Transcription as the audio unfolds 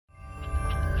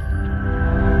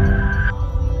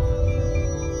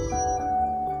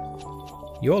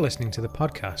You're listening to the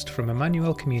podcast from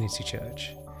Emmanuel Community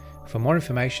Church. For more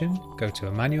information, go to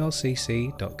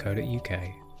emmanuelcc.co.uk.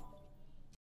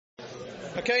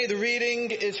 Okay, the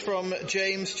reading is from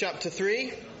James chapter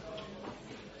 3,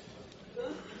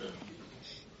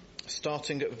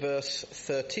 starting at verse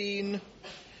 13,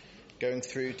 going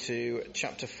through to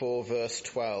chapter 4, verse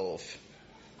 12.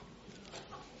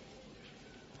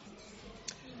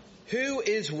 Who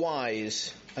is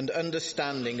wise and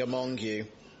understanding among you?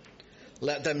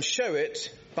 Let them show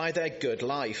it by their good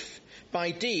life,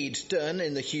 by deeds done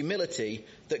in the humility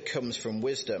that comes from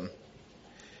wisdom.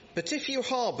 But if you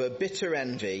harbour bitter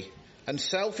envy and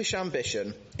selfish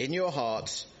ambition in your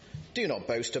hearts, do not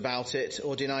boast about it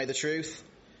or deny the truth.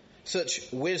 Such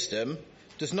wisdom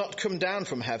does not come down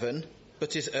from heaven,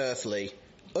 but is earthly,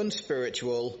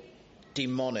 unspiritual,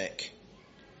 demonic.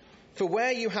 For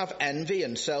where you have envy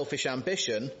and selfish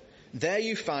ambition, there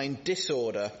you find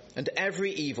disorder and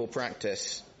every evil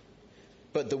practice.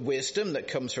 But the wisdom that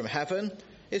comes from heaven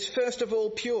is first of all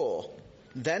pure,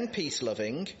 then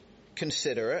peace-loving,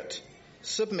 considerate,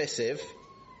 submissive,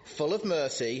 full of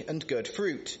mercy and good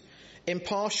fruit,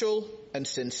 impartial and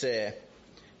sincere.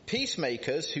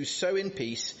 Peacemakers who sow in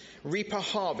peace reap a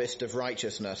harvest of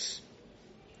righteousness.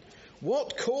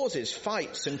 What causes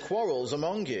fights and quarrels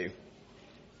among you?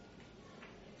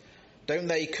 Don't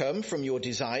they come from your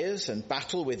desires and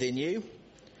battle within you?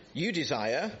 You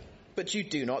desire, but you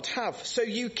do not have, so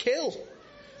you kill.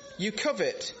 You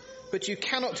covet, but you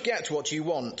cannot get what you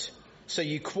want, so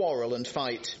you quarrel and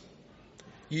fight.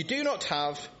 You do not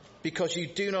have, because you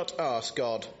do not ask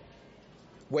God.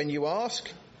 When you ask,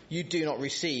 you do not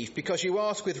receive, because you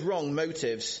ask with wrong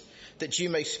motives, that you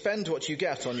may spend what you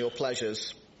get on your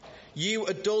pleasures. You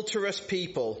adulterous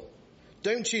people!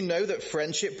 Don't you know that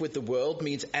friendship with the world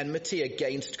means enmity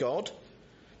against God?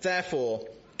 Therefore,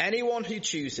 anyone who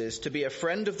chooses to be a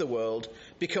friend of the world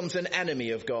becomes an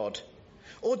enemy of God.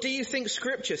 Or do you think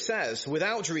Scripture says,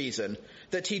 without reason,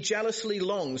 that he jealously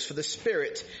longs for the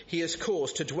Spirit he has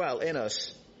caused to dwell in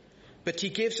us? But he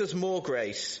gives us more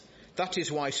grace. That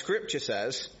is why Scripture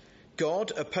says,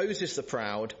 God opposes the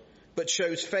proud, but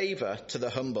shows favour to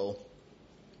the humble.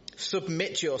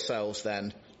 Submit yourselves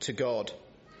then to God.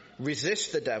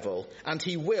 Resist the devil, and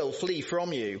he will flee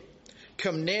from you.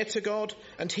 Come near to God,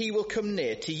 and he will come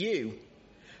near to you.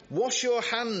 Wash your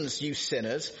hands, you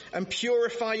sinners, and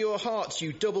purify your hearts,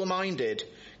 you double-minded.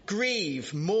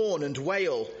 Grieve, mourn, and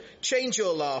wail. Change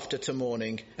your laughter to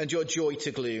mourning, and your joy to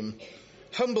gloom.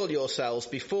 Humble yourselves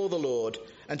before the Lord,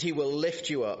 and he will lift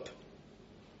you up.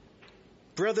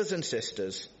 Brothers and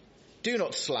sisters, do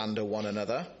not slander one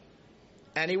another.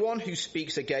 Anyone who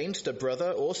speaks against a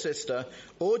brother or sister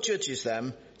or judges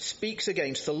them speaks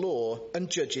against the law and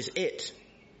judges it.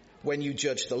 When you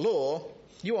judge the law,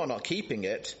 you are not keeping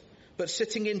it, but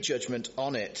sitting in judgment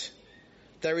on it.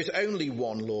 There is only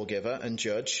one lawgiver and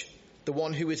judge, the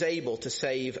one who is able to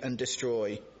save and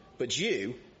destroy. But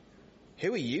you,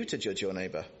 who are you to judge your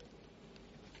neighbour?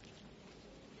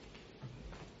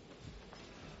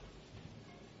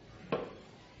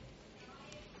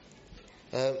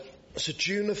 So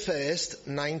June the 1st,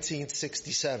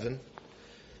 1967,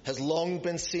 has long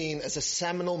been seen as a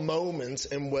seminal moment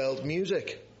in world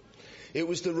music. It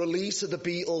was the release of the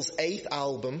Beatles' 8th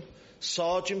album,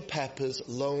 Sgt. Pepper's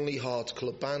Lonely Hearts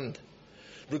Club Band,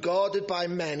 regarded by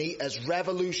many as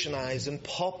revolutionising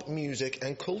pop music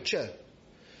and culture.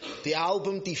 The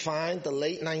album defined the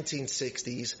late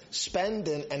 1960s,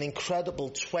 spending an incredible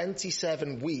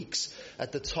 27 weeks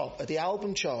at the top of the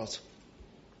album chart.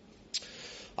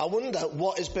 I wonder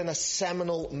what has been a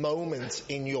seminal moment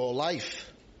in your life.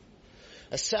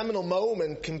 A seminal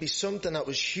moment can be something that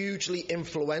was hugely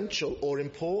influential or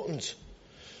important.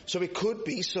 So it could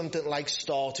be something like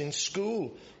starting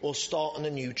school or starting a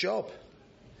new job.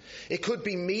 It could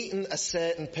be meeting a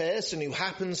certain person who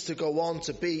happens to go on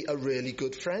to be a really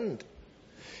good friend.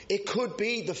 It could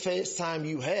be the first time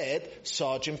you heard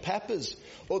Sgt. Pepper's,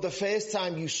 or the first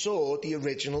time you saw the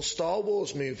original Star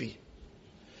Wars movie.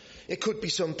 It could be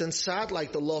something sad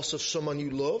like the loss of someone you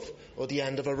love or the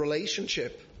end of a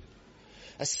relationship.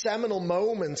 A seminal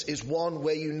moment is one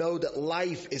where you know that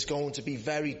life is going to be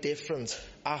very different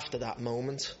after that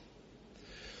moment.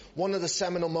 One of the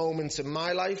seminal moments in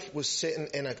my life was sitting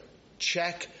in a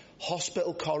Czech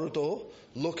hospital corridor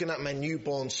looking at my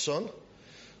newborn son.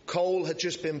 Cole had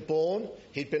just been born,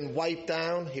 he'd been wiped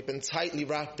down, he'd been tightly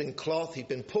wrapped in cloth, he'd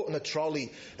been put in a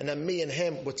trolley, and then me and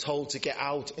him were told to get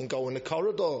out and go in the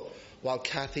corridor while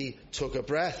Kathy took a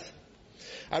breath.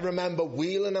 I remember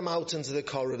wheeling him out into the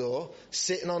corridor,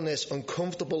 sitting on this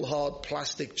uncomfortable hard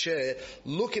plastic chair,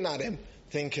 looking at him,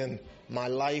 thinking, my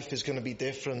life is going to be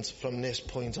different from this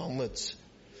point onwards.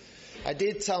 I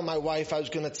did tell my wife I was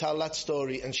going to tell that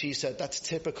story, and she said, that's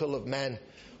typical of men.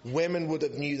 Women would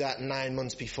have knew that 9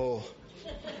 months before.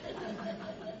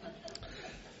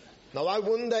 Now, I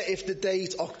wonder if the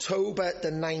date October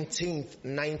the 19th,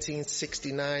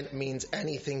 1969 means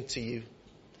anything to you.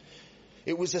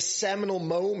 It was a seminal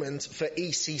moment for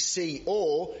ECC,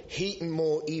 or Heaton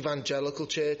Moor Evangelical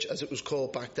Church, as it was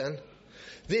called back then.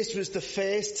 This was the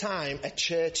first time a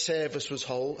church service was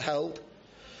held.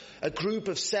 A group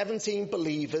of 17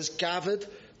 believers gathered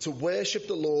to worship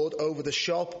the Lord over the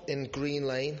shop in Green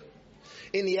Lane.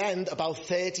 In the end, about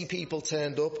 30 people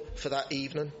turned up for that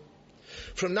evening.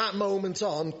 From that moment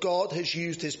on, God has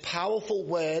used his powerful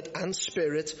word and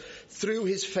spirit through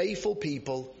his faithful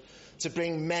people to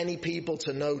bring many people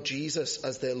to know Jesus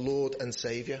as their Lord and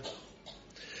Saviour.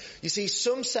 You see,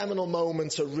 some seminal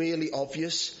moments are really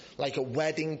obvious, like a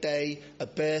wedding day, a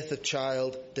birth of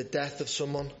child, the death of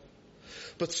someone.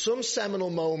 But some seminal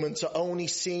moments are only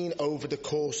seen over the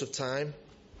course of time.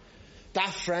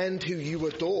 That friend who you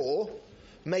adore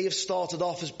may have started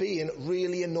off as being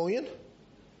really annoying.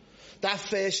 That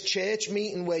first church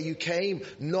meeting where you came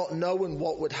not knowing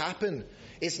what would happen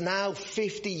is now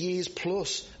 50 years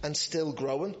plus and still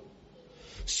growing.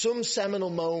 Some seminal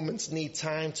moments need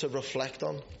time to reflect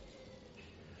on.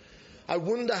 I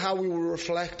wonder how we will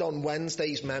reflect on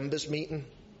Wednesday's members meeting.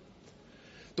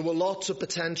 There were lots of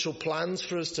potential plans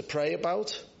for us to pray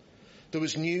about. There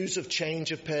was news of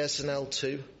change of personnel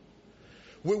too.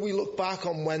 Will we look back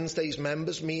on Wednesday's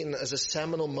members meeting as a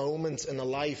seminal moment in the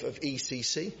life of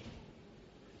ECC?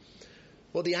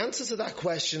 Well, the answer to that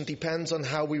question depends on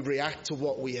how we react to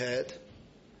what we heard.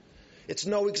 It's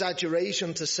no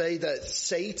exaggeration to say that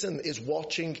Satan is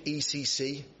watching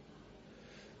ECC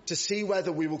to see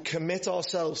whether we will commit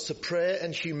ourselves to prayer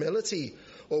and humility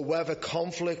or whether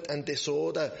conflict and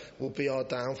disorder will be our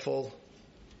downfall.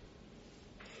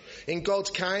 In God's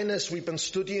kindness, we've been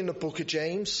studying the book of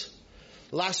James.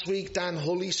 Last week, Dan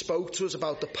Hulley spoke to us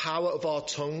about the power of our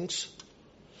tongues.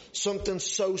 Something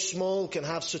so small can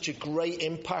have such a great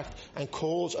impact and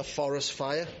cause a forest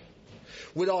fire.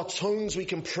 With our tongues, we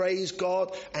can praise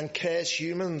God and curse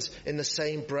humans in the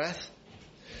same breath.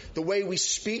 The way we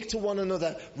speak to one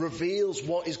another reveals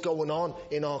what is going on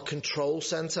in our control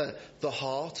centre, the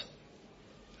heart.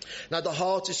 Now, the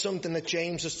heart is something that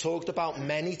James has talked about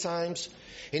many times.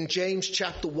 In James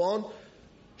chapter 1,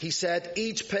 he said,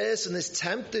 each person is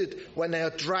tempted when they are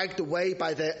dragged away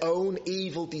by their own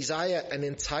evil desire and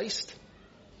enticed.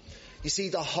 You see,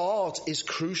 the heart is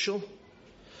crucial.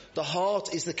 The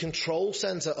heart is the control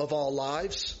centre of our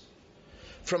lives.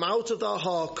 From out of our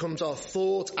heart comes our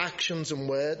thought, actions and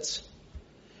words.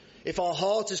 If our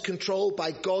heart is controlled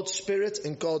by God's Spirit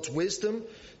and God's wisdom,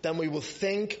 then we will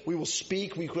think, we will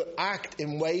speak, we will act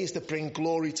in ways that bring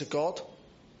glory to God.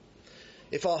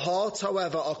 If our hearts,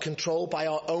 however, are controlled by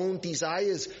our own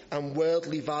desires and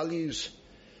worldly values,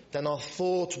 then our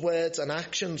thoughts, words and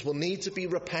actions will need to be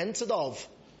repented of,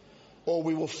 or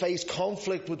we will face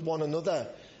conflict with one another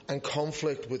and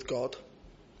conflict with God.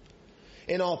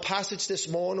 In our passage this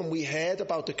morning, we heard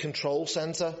about the control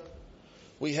centre.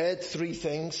 We heard 3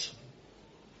 things.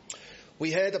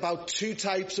 We heard about 2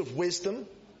 types of wisdom.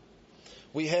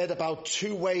 We heard about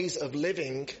 2 ways of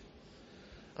living.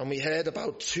 And we heard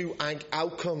about 2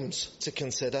 outcomes to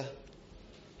consider.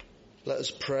 Let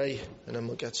us pray and then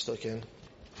we'll get stuck in.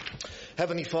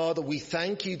 Heavenly Father, we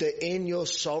thank you that in your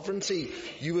sovereignty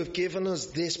you have given us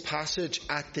this passage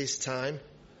at this time.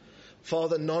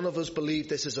 Father, none of us believe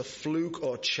this is a fluke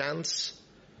or chance.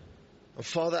 And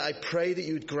Father, I pray that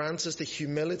you would grant us the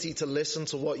humility to listen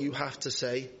to what you have to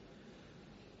say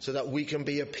so that we can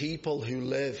be a people who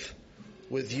live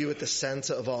with you at the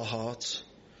centre of our hearts.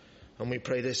 And we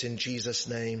pray this in Jesus'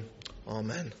 name.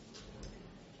 Amen.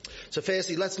 So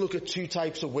firstly, let's look at 2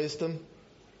 types of wisdom.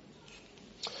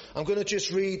 I'm going to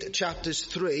just read chapter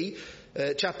 3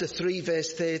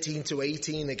 verse 13 to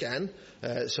 18 again.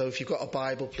 So if you've got a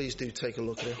Bible, please do take a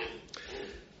look at it.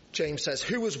 James says,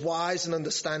 who is wise and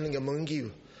understanding among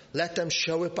you? Let them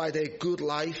show it by their good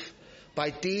life,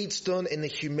 by deeds done in the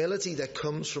humility that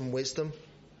comes from wisdom.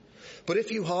 But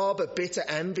if you harbour bitter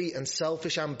envy and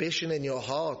selfish ambition in your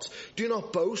heart, do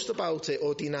not boast about it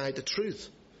or deny the truth.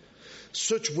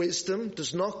 Such wisdom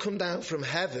does not come down from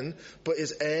heaven, but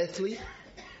is earthly,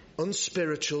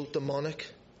 unspiritual, demonic.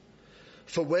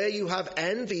 For where you have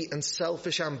envy and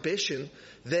selfish ambition,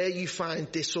 there you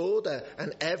find disorder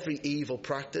and every evil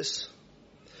practice.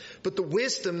 But the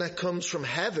wisdom that comes from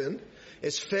heaven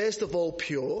is first of all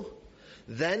pure,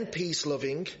 then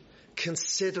peace-loving,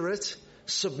 considerate,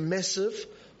 submissive,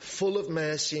 full of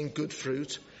mercy and good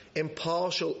fruit,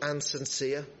 impartial and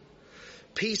sincere.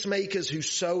 Peacemakers who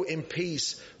sow in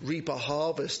peace reap a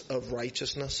harvest of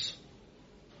righteousness.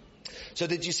 So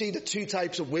did you see the two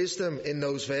types of wisdom in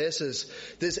those verses?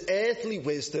 There's earthly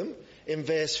wisdom in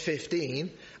verse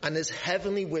 15 and there's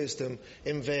heavenly wisdom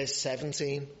in verse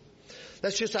 17.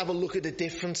 Let's just have a look at the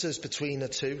differences between the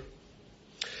two.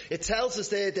 It tells us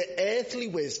there that earthly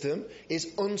wisdom is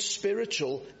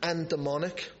unspiritual and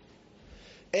demonic.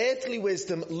 Earthly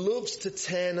wisdom loves to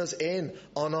turn us in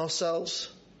on ourselves.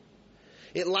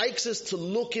 It likes us to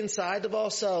look inside of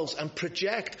ourselves and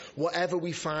project whatever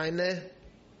we find there.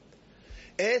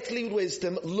 Earthly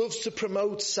wisdom loves to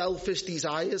promote selfish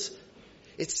desires.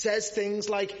 It says things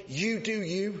like, you do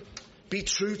you, be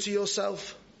true to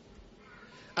yourself.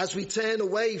 As we turn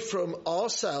away from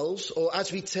ourselves, or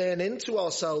as we turn into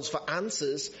ourselves for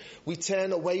answers, we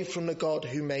turn away from the God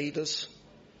who made us.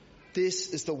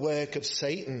 This is the work of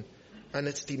Satan, and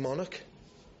it's demonic.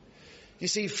 You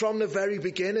see, from the very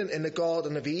beginning in the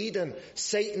Garden of Eden,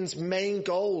 Satan's main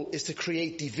goal is to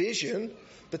create division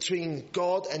between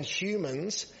God and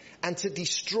humans and to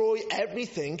destroy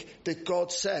everything that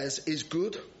God says is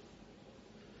good.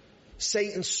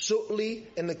 Satan subtly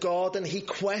in the garden, he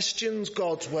questions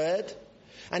God's word.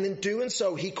 And in doing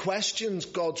so, he questions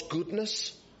God's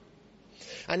goodness.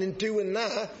 And in doing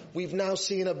that, we've now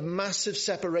seen a massive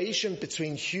separation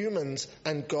between humans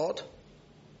and God.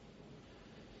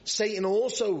 Satan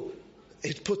also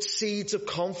puts seeds of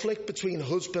conflict between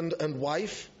husband and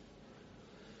wife.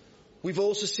 We've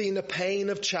also seen the pain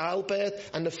of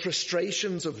childbirth and the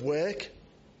frustrations of work.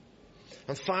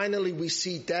 And finally, we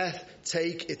see death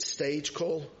take its stage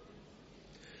call.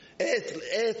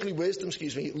 Earthly wisdom,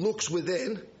 looks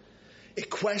within. It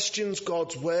questions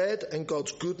God's word and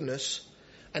God's goodness,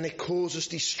 and it causes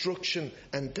destruction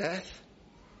and death.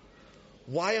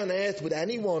 Why on earth would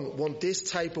anyone want this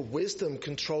type of wisdom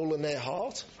controlling their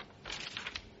heart?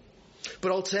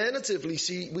 But alternatively,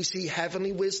 we see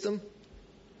heavenly wisdom.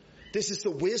 This is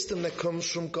the wisdom that comes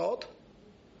from God.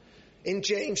 In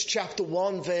James chapter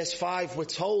 1 verse 5, we're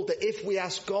told that if we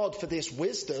ask God for this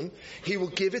wisdom, he will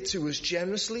give it to us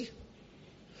generously.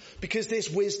 Because this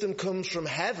wisdom comes from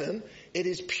heaven, it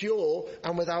is pure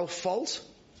and without fault.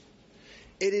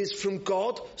 It is from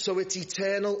God, so it's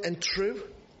eternal and true.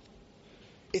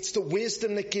 It's the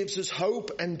wisdom that gives us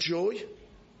hope and joy.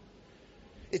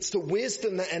 It's the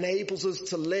wisdom that enables us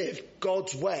to live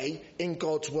God's way in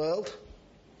God's world.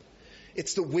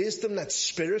 It's the wisdom that's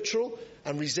spiritual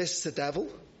and resists the devil.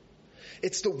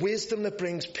 It's the wisdom that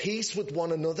brings peace with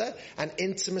one another and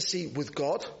intimacy with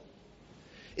God.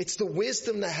 It's the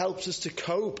wisdom that helps us to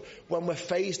cope when we're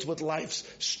faced with life's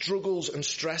struggles and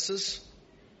stresses.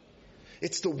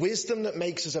 It's the wisdom that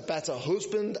makes us a better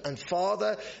husband and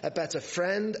father, a better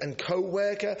friend and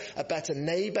co-worker, a better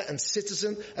neighbour and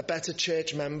citizen, a better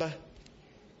church member.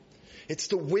 It's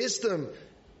the wisdom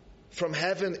from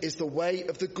heaven is the way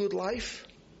of the good life.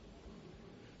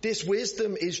 This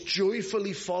wisdom is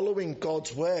joyfully following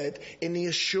God's word in the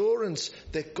assurance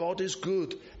that God is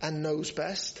good and knows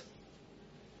best.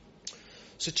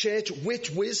 So church,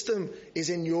 which wisdom is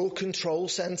in your control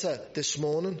centre this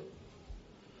morning?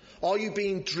 Are you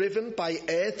being driven by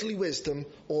earthly wisdom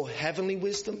or heavenly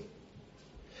wisdom?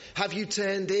 Have you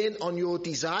turned in on your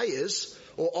desires,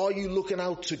 or are you looking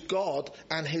out to God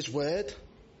and his word?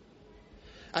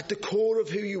 At the core of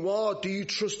who you are, do you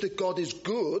trust that God is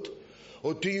good,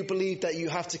 or do you believe that you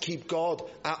have to keep God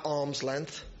at arm's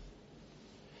length?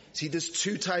 See, there's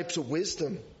two types of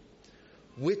wisdom.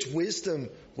 Which wisdom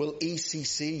will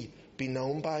ECC be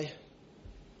known by?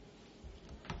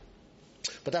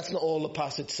 But that's not all the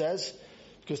passage says,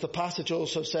 because the passage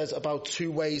also says about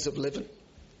two ways of living.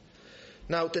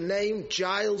 Now, the name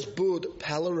Giles Bud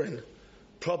Pellerin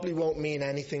probably won't mean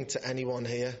anything to anyone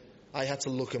here. I had to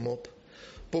look him up.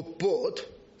 But Bud,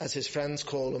 as his friends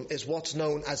call him, is what's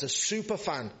known as a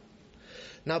superfan.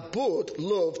 Now Bud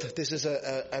loved, this is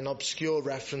an obscure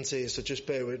reference here, so just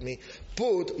bear with me.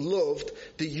 Bud loved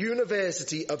the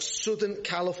University of Southern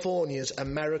California's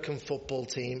American football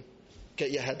team.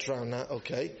 Get your heads around that,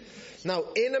 okay? Now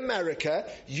in America,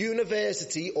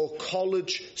 university or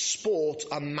college sports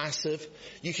are massive.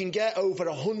 You can get over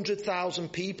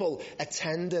 100,000 people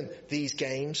attending these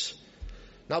games.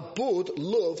 Now, Bud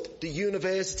loved the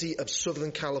University of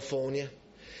Southern California.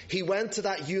 He went to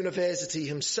that university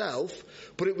himself,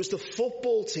 but it was the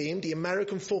football team, the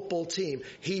American football team,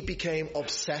 he became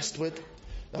obsessed with.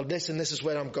 Now listen, this is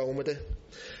where I'm going with it.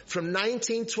 From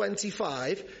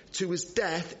 1925 to his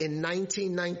death in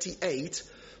 1998,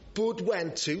 Bud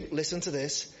went to, listen to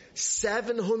this,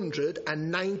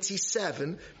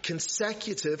 797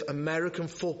 consecutive American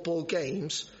football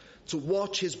games to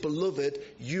watch his beloved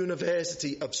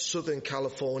University of Southern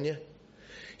California.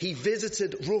 He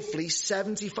visited roughly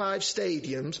 75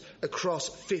 stadiums across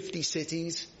 50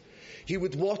 cities. He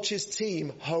would watch his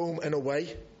team home and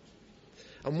away.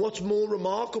 And what's more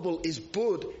remarkable is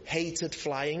Bud hated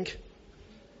flying.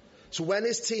 So when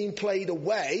his team played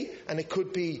away, and it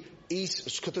could be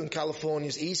Southern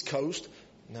California's East Coast,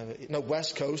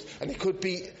 West Coast, and it could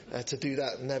be, to do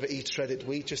that, never eat shredded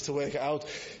wheat, just to work it out,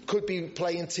 could be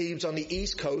playing teams on the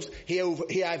East Coast. He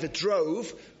either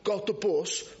drove, got the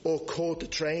bus, or caught the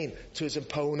train to his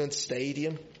opponent's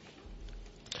stadium.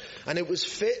 And it was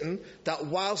fitting that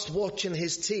whilst watching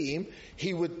his team,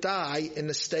 he would die in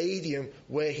the stadium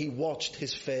where he watched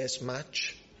his first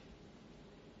match.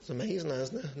 It's amazing,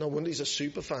 isn't it? No wonder he's a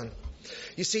super fan.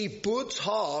 You see, Bud's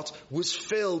heart was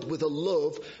filled with a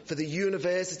love for the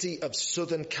University of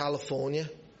Southern California.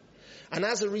 And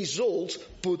as a result,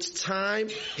 Bud's time,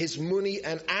 his money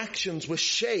and actions were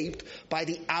shaped by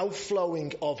the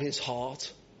outflowing of his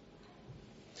heart.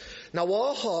 Now,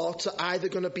 our hearts are either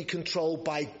going to be controlled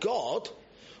by God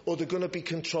or they're going to be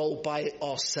controlled by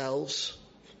ourselves.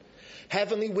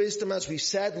 Heavenly wisdom, as we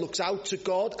said, looks out to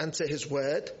God and to his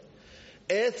word.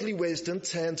 Earthly wisdom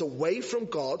turns away from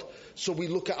God, so we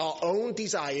look at our own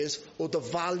desires or the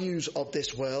values of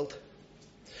this world.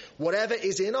 Whatever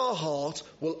is in our heart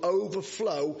will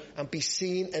overflow and be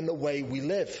seen in the way we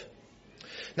live.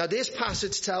 Now, this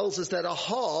passage tells us that a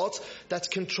heart that's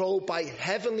controlled by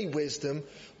heavenly wisdom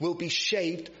will be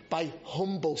shaped by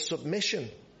humble submission.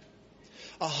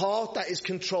 A heart that is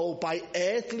controlled by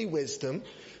earthly wisdom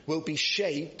will be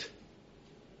shaped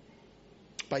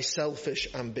by selfish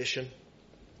ambition.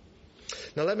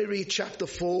 Now, let me read chapter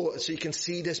 4 so you can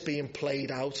see this being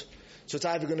played out. So it's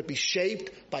either going to be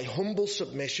shaped by humble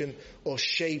submission or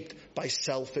shaped by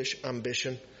selfish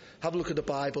ambition. Have a look at the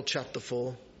Bible, chapter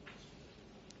 4.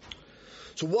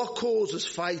 So what causes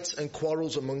fights and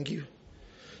quarrels among you?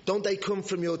 Don't they come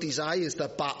from your desires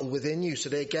that battle within you? So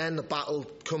the battle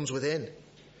comes within.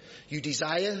 You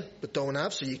desire but don't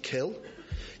have, so you kill.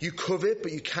 You covet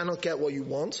but you cannot get what you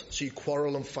want, so you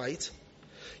quarrel and fight.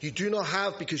 You do not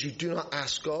have because you do not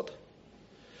ask God.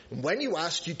 And when you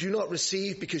ask, you do not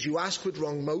receive because you ask with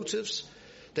wrong motives,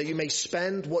 that you may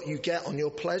spend what you get on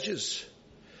your pleasures.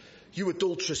 You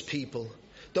adulterous people,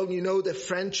 don't you know that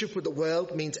friendship with the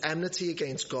world means enmity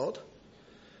against God?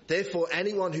 Therefore,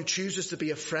 anyone who chooses to be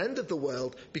a friend of the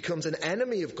world becomes an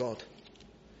enemy of God.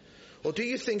 Or do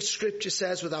you think Scripture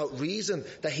says without reason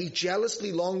that he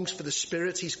jealously longs for the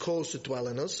Spirit he's caused to dwell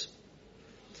in us?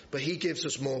 But he gives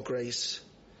us more grace.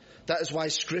 That is why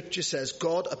Scripture says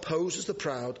God opposes the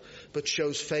proud but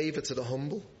shows favour to the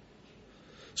humble.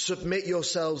 Submit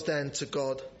yourselves then to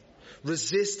God.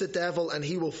 Resist the devil and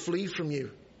he will flee from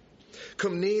you.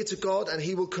 Come near to God and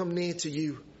he will come near to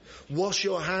you. Wash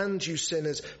your hands, you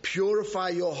sinners. Purify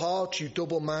your hearts, you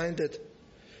double-minded.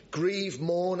 Grieve,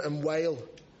 mourn and wail.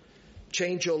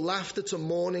 Change your laughter to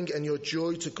mourning and your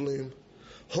joy to gloom.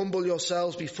 Humble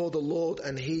yourselves before the Lord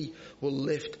and he will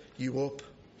lift you up.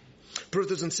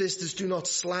 Brothers and sisters, do not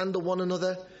slander one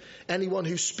another. Anyone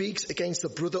who speaks against a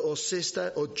brother or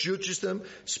sister or judges them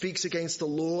speaks against the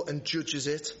law and judges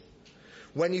it.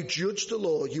 When you judge the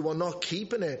law, you are not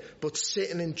keeping it, but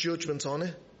sitting in judgment on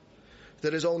it.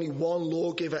 There is only one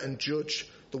lawgiver and judge,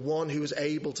 the one who is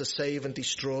able to save and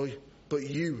destroy. But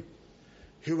you,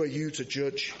 who are you to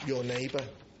judge your neighbour?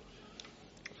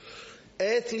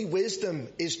 Earthly wisdom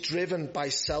is driven by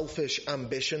selfish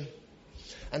ambition.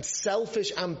 And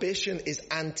selfish ambition is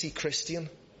anti-Christian.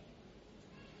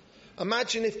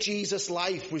 Imagine if Jesus'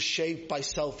 life was shaped by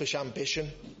selfish ambition.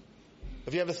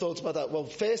 Have you ever thought about that? Well,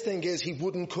 first thing is he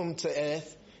wouldn't come to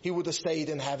earth. He would have stayed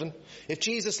in heaven. If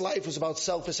Jesus' life was about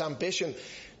selfish ambition,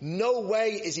 no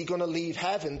way is he going to leave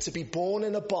heaven to be born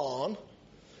in a barn,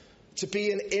 to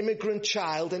be an immigrant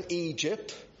child in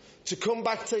Egypt, to come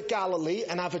back to Galilee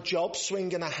and have a job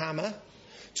swinging a hammer,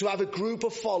 to have a group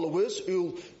of followers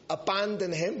who'll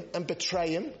abandon him and betray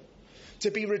him, to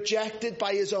be rejected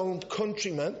by his own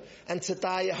countrymen and to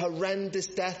die a horrendous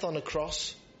death on a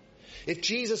cross. If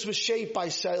Jesus was shaped by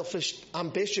selfish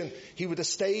ambition, he would have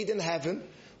stayed in heaven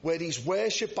where he's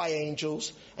worshipped by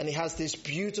angels and he has this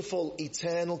beautiful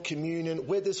eternal communion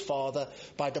with his Father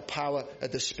by the power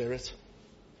of the Spirit.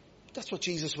 That's what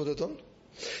Jesus would have done.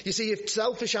 You see, if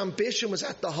selfish ambition was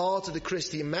at the heart of the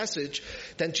Christian message,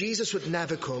 then Jesus would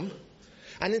never come.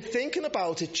 And in thinking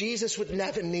about it, Jesus would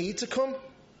never need to come.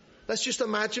 Let's just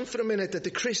imagine for a minute that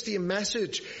the Christian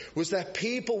message was that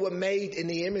people were made in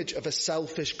the image of a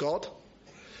selfish God.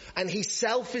 And he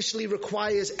selfishly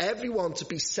requires everyone to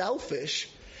be selfish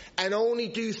and only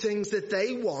do things that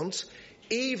they want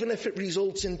even if it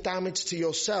results in damage to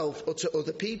yourself or to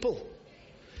other people.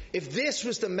 If this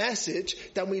was the message,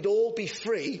 then we'd all be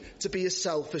free to be as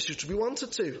selfish as we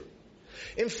wanted to.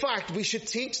 In fact, we should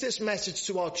teach this message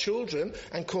to our children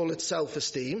and call it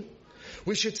self-esteem.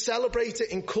 We should celebrate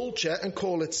it in culture and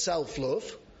call it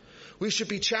self-love. We should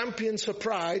be champions for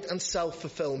pride and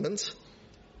self-fulfillment.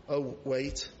 Oh,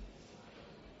 wait.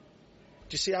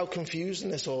 Do you see how confusing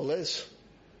this all is?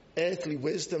 Earthly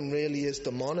wisdom really is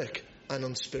demonic and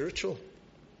unspiritual.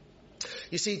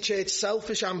 You see, church,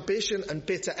 selfish ambition and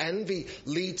bitter envy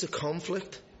lead to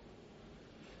conflict.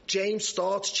 James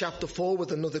starts chapter 4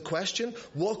 with another question.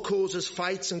 What causes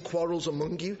fights and quarrels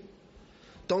among you?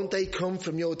 Don't they come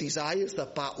from your desires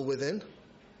that battle within?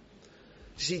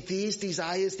 You see, these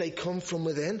desires, they come from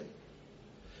within.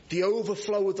 The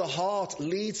overflow of the heart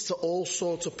leads to all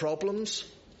sorts of problems.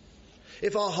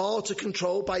 If our hearts are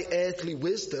controlled by earthly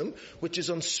wisdom, which is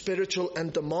unspiritual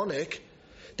and demonic,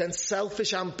 then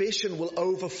selfish ambition will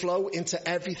overflow into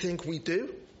everything we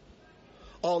do.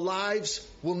 Our lives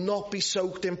will not be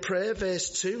soaked in prayer,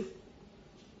 verse 2.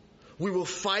 We will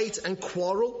fight and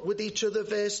quarrel with each other,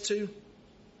 verse 2.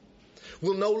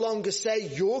 We'll no longer say,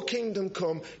 your kingdom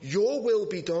come, your will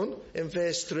be done, in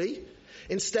verse 3.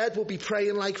 Instead, we'll be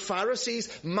praying like Pharisees,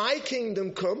 my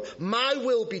kingdom come, my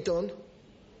will be done.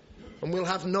 And we'll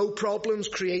have no problems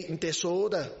creating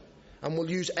disorder. And we'll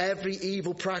use every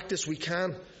evil practice we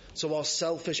can so our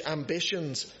selfish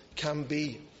ambitions can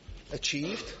be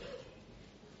achieved.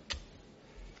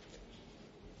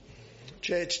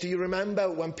 Church, do you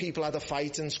remember when people had a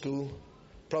fight in school?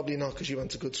 Probably not, because you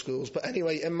went to good schools. But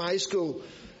anyway, in my school,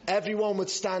 everyone would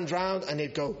stand round and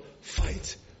they'd go,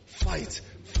 fight, fight,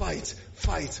 fight,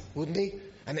 fight, wouldn't he?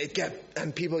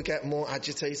 And people would get more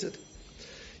agitated.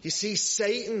 You see,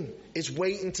 Satan is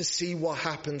waiting to see what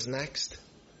happens next.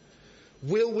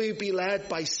 Will we be led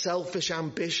by selfish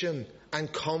ambition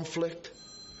and conflict?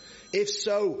 If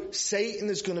so, Satan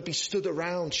is going to be stood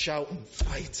around shouting,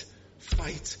 fight,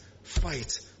 fight,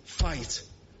 fight, fight.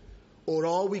 Or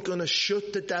are we going to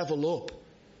shut the devil up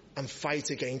and fight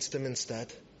against him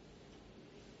instead?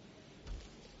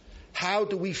 How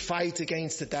do we fight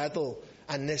against the devil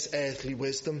and this earthly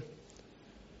wisdom?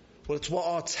 Well, it's what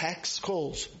our text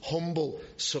calls humble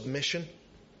submission.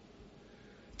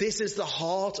 This is the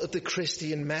heart of the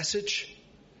Christian message.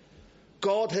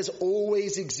 God has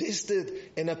always existed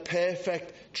in a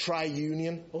perfect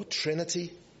triunion or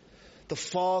trinity. The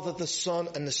Father, the Son,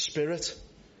 and the Spirit.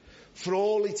 For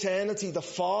all eternity, the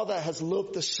Father has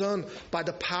loved the Son by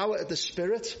the power of the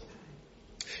Spirit.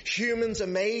 Humans are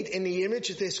made in the image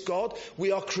of this God.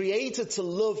 We are created to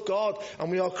love God,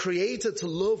 and we are created to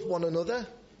love one another.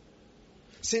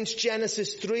 Since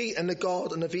Genesis 3 and the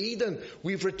Garden of Eden,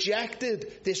 we've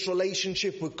rejected this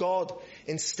relationship with God.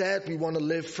 Instead, we want to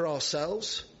live for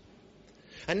ourselves.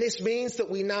 And this means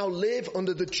that we now live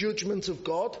under the judgment of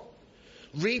God,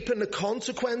 reaping the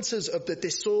consequences of the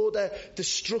disorder,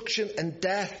 destruction, and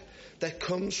death that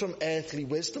comes from earthly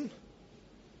wisdom.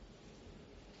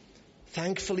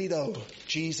 Thankfully, though,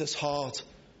 Jesus' heart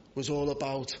was all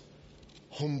about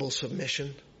humble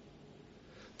submission.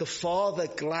 The Father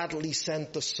gladly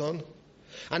sent the Son,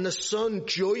 and the Son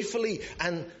joyfully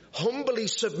and humbly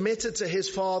submitted to his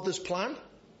Father's plan.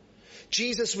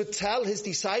 Jesus would tell his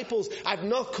disciples, I've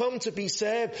not come to be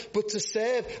served, but to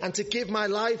serve and to give my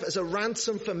life as a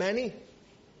ransom for many.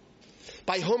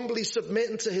 By humbly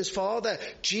submitting to his Father,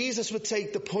 Jesus would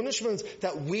take the punishment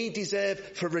that we deserve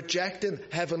for rejecting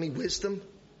heavenly wisdom.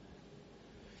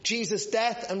 Jesus'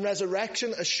 death and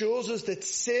resurrection assures us that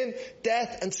sin,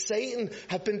 death, and Satan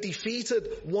have been defeated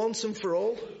once and for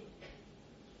all.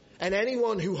 And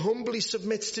anyone who humbly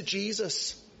submits to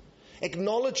Jesus,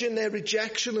 acknowledging their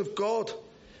rejection of God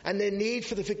and their need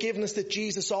for the forgiveness that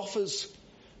Jesus offers,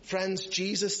 friends,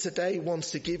 Jesus today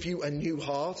wants to give you a new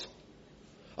heart.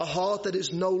 A heart that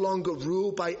is no longer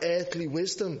ruled by earthly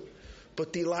wisdom,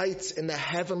 but delights in the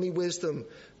heavenly wisdom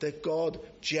that God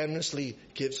generously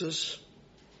gives us.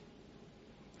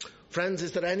 Friends,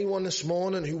 is there anyone this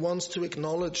morning who wants to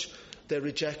acknowledge their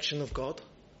rejection of God?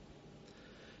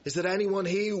 Is there anyone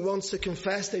here who wants to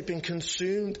confess they've been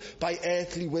consumed by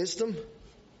earthly wisdom?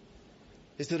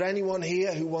 Is there anyone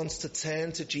here who wants to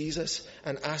turn to Jesus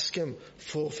and ask him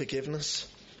for forgiveness?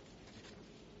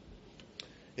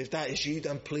 If that is you,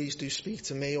 then please do speak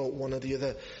to me or one of the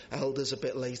other elders a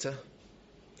bit later.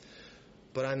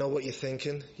 But I know what you're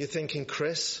thinking. You're thinking,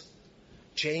 Chris,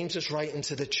 James is writing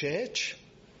to the church.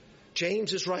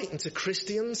 James is writing to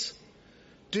Christians.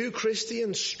 Do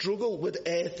Christians struggle with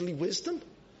earthly wisdom?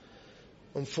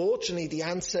 Unfortunately, the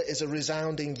answer is a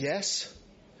resounding yes.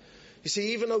 You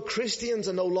see, even though Christians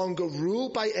are no longer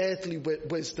ruled by earthly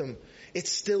wisdom,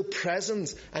 it's still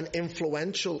present and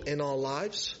influential in our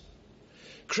lives.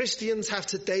 Christians have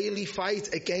to daily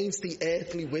fight against the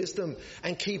earthly wisdom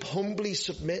and keep humbly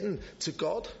submitting to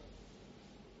God.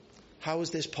 How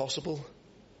is this possible?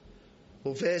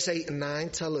 Well, verse 8 and 9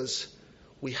 tell us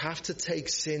we have to take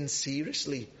sin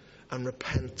seriously and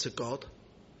repent to God.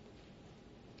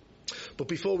 But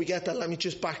before we get there, let me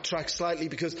just backtrack slightly,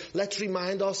 because let's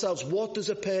remind ourselves, what is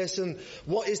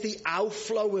the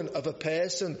outflowing of a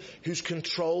person whose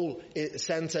control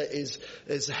center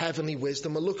is heavenly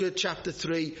wisdom? We'll look at chapter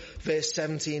 3, verse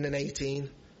 17 and 18.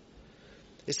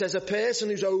 It says, a person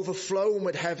who's overflown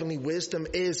with heavenly wisdom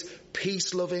is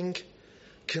peace-loving,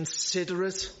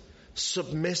 considerate,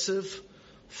 submissive,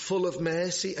 full of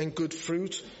mercy and good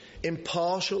fruit,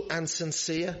 impartial and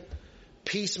sincere,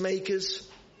 peacemakers,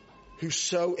 who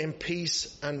sow in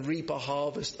peace and reap a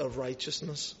harvest of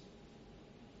righteousness.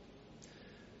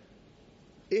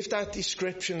 If that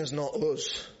description is not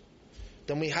us,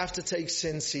 then we have to take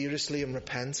sin seriously and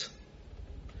repent.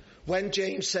 When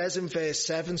James says in verse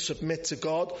 7, submit to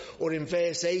God, or in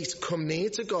verse 8, come near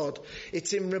to God,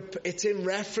 it's in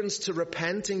reference to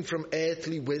repenting from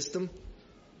earthly wisdom.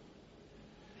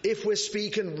 If we're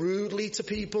speaking rudely to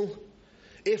people,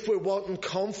 if we're wanting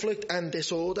conflict and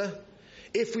disorder,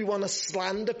 if we want to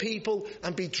slander people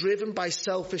and be driven by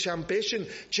selfish ambition,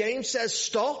 James says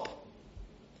stop.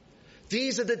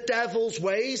 These are the devil's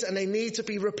ways and they need to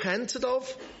be repented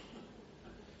of.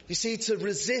 You see, to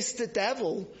resist the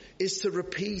devil is to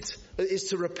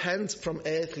repent from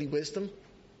earthly wisdom.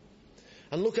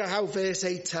 And look at how verse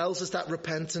 8 tells us that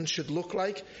repentance should look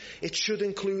like. It should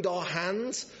include our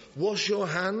hands. Wash your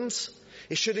hands.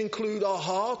 It should include our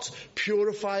hearts.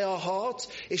 Purify our hearts.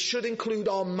 It should include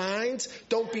our minds.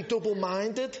 Don't be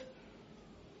double-minded.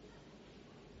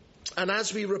 And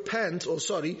as we repent,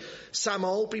 Sam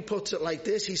Alby puts it like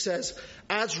this. He says,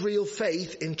 as real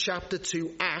faith in chapter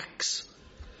 2 acts,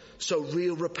 so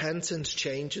real repentance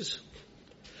changes.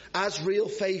 As real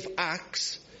faith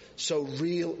acts, so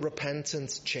real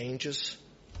repentance changes.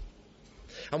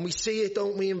 And we see it,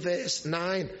 don't we, in verse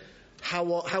 9,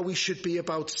 how we should be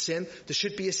about sin. There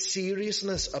should be a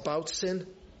seriousness about sin.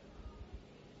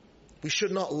 We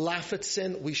should not laugh at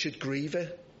sin, we should grieve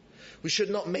it. We should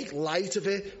not make light of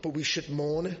it, but we should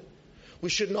mourn it. We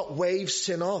should not wave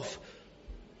sin off,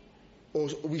 or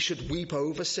we should weep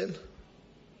over sin.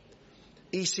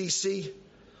 ECC,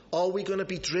 are we going to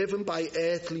be driven by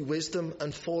earthly wisdom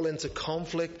and fall into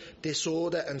conflict,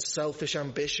 disorder and selfish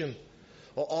ambition?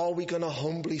 Or are we going to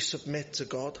humbly submit to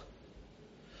God?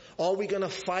 Are we going to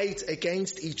fight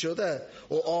against each other,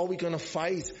 or are we going to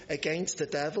fight against the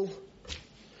devil?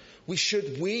 We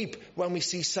should weep when we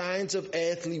see signs of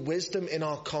earthly wisdom in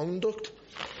our conduct.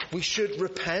 We should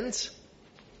repent,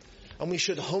 and we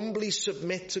should humbly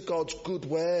submit to God's good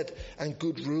word and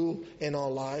good rule in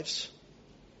our lives.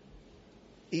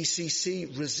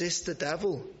 ECC, resist the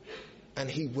devil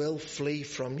and he will flee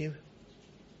from you.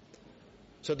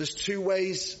 So there's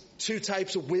two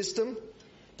types of wisdom.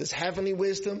 There's heavenly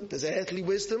wisdom, there's earthly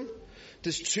wisdom.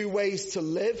 There's two ways to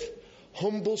live: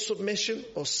 humble submission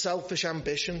or selfish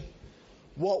ambition.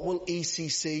 What will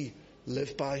ECC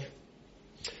live by?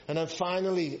 And then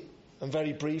finally, and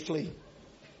very briefly,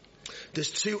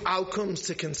 there's two outcomes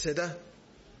to consider.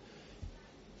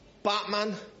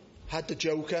 Batman had the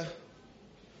Joker.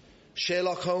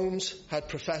 Sherlock Holmes had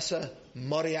Professor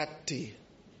Moriarty.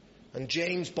 And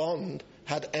James Bond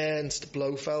had Ernst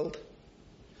Blofeld.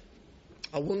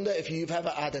 I wonder if you've ever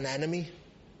had an enemy.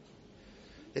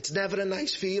 It's never a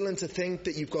nice feeling to think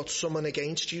that you've got someone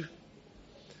against you.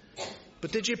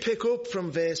 But did you pick up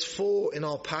from verse 4 in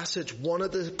our passage one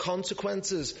of the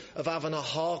consequences of having a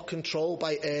heart controlled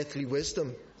by earthly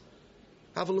wisdom?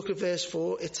 Have a look at verse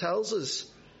 4. It tells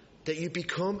us that you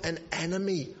become an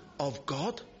enemy of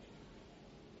God.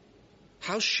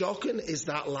 How shocking is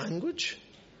that language?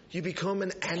 You become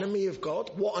an enemy of God.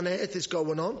 What on earth is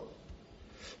going on?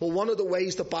 Well, one of the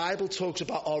ways the Bible talks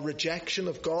about our rejection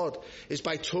of God is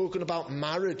by talking about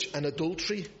marriage and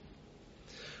adultery.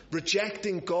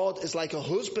 Rejecting God is like a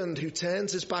husband who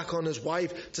turns his back on his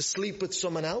wife to sleep with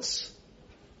someone else.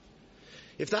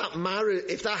 If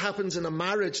that happens in a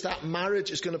marriage, that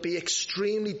marriage is going to be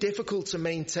extremely difficult to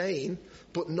maintain,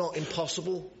 but not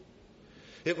impossible.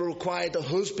 It will require the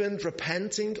husband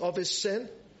repenting of his sin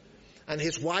and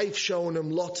his wife showing him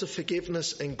lots of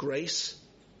forgiveness and grace.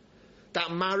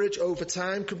 That marriage over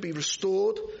time can be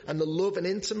restored and the love and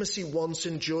intimacy once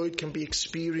enjoyed can be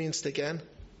experienced again.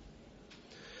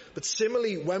 But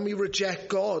similarly, when we reject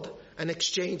God and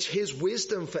exchange his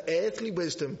wisdom for earthly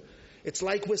wisdom, It's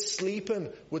like we're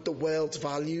sleeping with the world's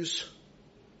values.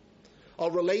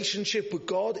 Our relationship with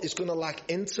God is going to lack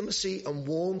intimacy and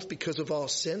warmth because of our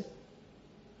sin.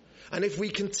 And if we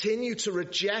continue to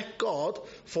reject God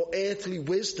for earthly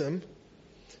wisdom,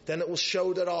 then it will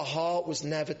show that our heart was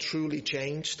never truly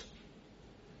changed.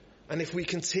 And if we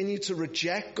continue to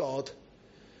reject God,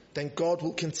 then God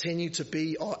will continue to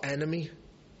be our enemy.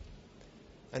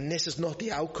 And this is not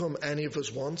the outcome any of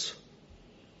us want.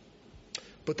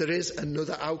 But there is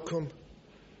another outcome,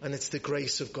 and it's the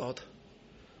grace of God.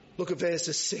 Look at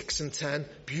verses 6 and 10.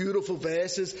 Beautiful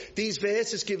verses. These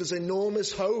verses give us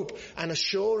enormous hope and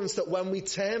assurance that when we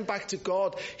turn back to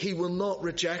God, He will not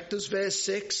reject us. Verse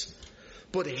 6.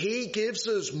 But He gives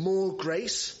us more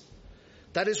grace.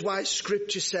 That is why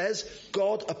Scripture says,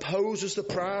 God opposes the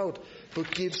proud,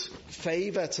 but gives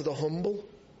favour to the humble.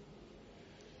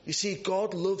 You see,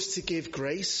 God loves to give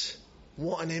grace.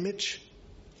 What an image.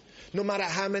 No matter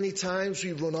how many times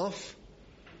we run off,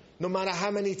 no matter how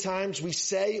many times we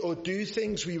say or do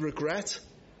things we regret,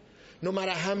 no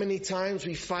matter how many times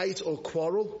we fight or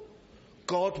quarrel,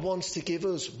 God wants to give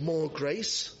us more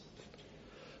grace.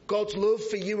 God's love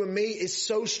for you and me is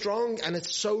so strong and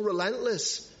it's so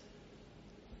relentless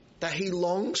that He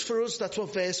longs for us. That's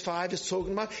what verse 5 is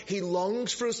talking about. He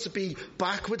longs for us to be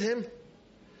back with Him.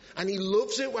 And He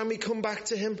loves it when we come back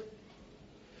to Him.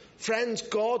 Friends,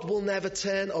 God will never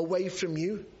turn away from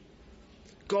you.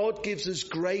 God gives us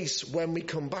grace when we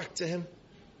come back to Him.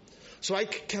 So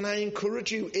can I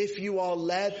encourage you, if you are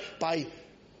led by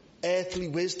earthly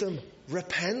wisdom,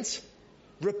 repent.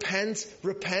 Repent,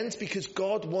 repent, because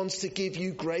God wants to give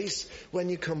you grace when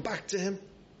you come back to Him.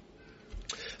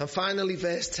 And finally,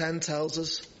 verse 10 tells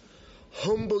us,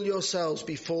 humble yourselves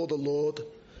before the Lord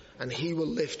and He will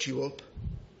lift you up.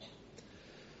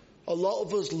 A lot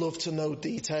of us love to know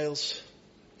details.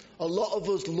 A lot of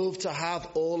us love to have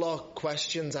all our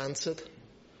questions answered.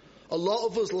 A lot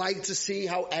of us like to see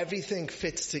how everything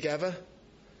fits together.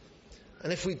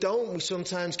 And if we don't, we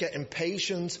sometimes get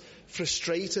impatient,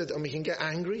 frustrated, and we can get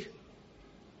angry.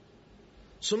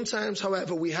 Sometimes,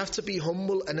 however, we have to be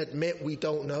humble and admit we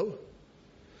don't know.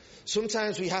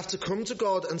 Sometimes we have to come to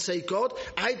God and say, God,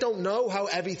 I don't know how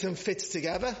everything fits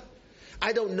together.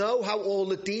 I don't know how all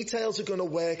the details are going to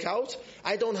work out.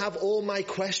 I don't have all my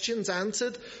questions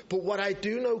answered. But what I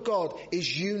do know, God,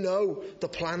 is you know the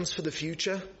plans for the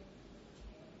future.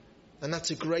 And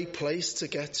that's a great place to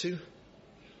get to.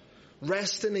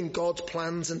 Resting in God's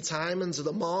plans and timings are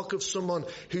the mark of someone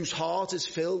whose heart is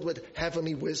filled with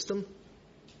heavenly wisdom.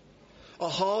 A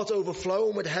heart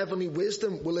overflowing with heavenly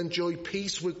wisdom will enjoy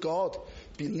peace with God,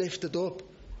 be lifted up,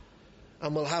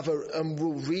 and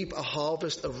will reap a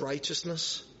harvest of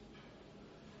righteousness.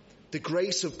 The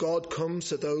grace of God comes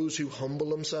to those who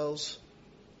humble themselves.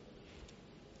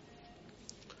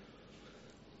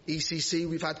 ECC,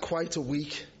 we've had quite a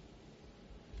week.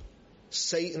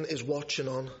 Satan is watching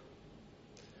on.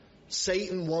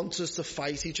 Satan wants us to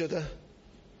fight each other.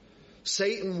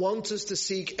 Satan wants us to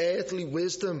seek earthly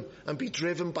wisdom and be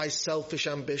driven by selfish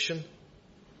ambition.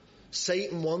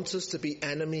 Satan wants us to be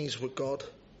enemies with God.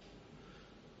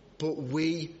 But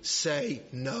we say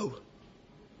no.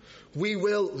 We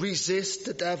will resist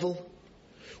the devil.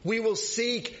 We will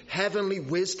seek heavenly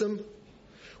wisdom.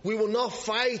 We will not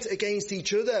fight against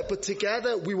each other, but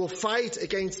together we will fight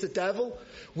against the devil.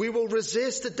 We will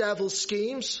resist the devil's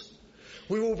schemes.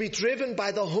 We will be driven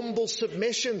by the humble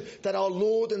submission that our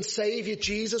Lord and Saviour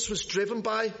Jesus was driven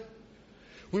by.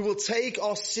 We will take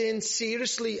our sin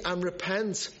seriously and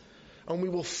repent, and we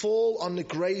will fall on the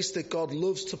grace that God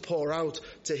loves to pour out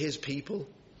to His people.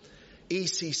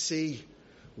 ECC,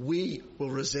 we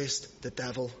will resist the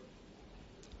devil.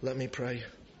 Let me pray.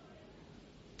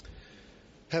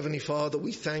 Heavenly Father,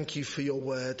 we thank you for your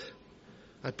word.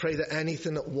 I pray that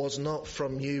anything that was not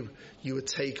from you, you would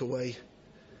take away.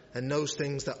 And those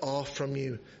things that are from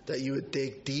you, that you would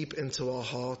dig deep into our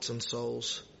hearts and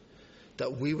souls.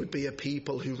 That we would be a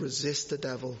people who resist the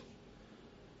devil.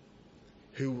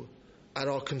 Who at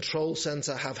our control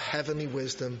center have heavenly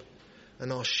wisdom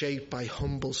and are shaped by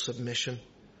humble submission.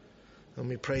 And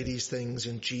we pray these things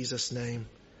in Jesus' name.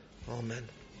 Amen.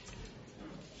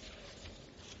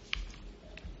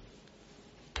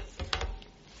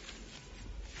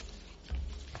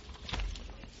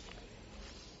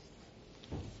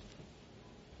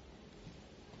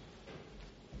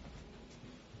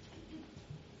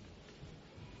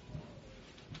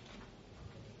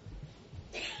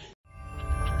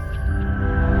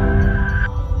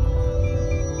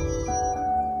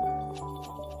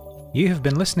 You have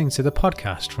been listening to the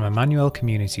podcast from Emmanuel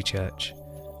Community Church.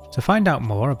 To find out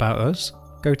more about us,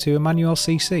 go to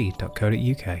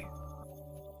emmanuelcc.co.uk.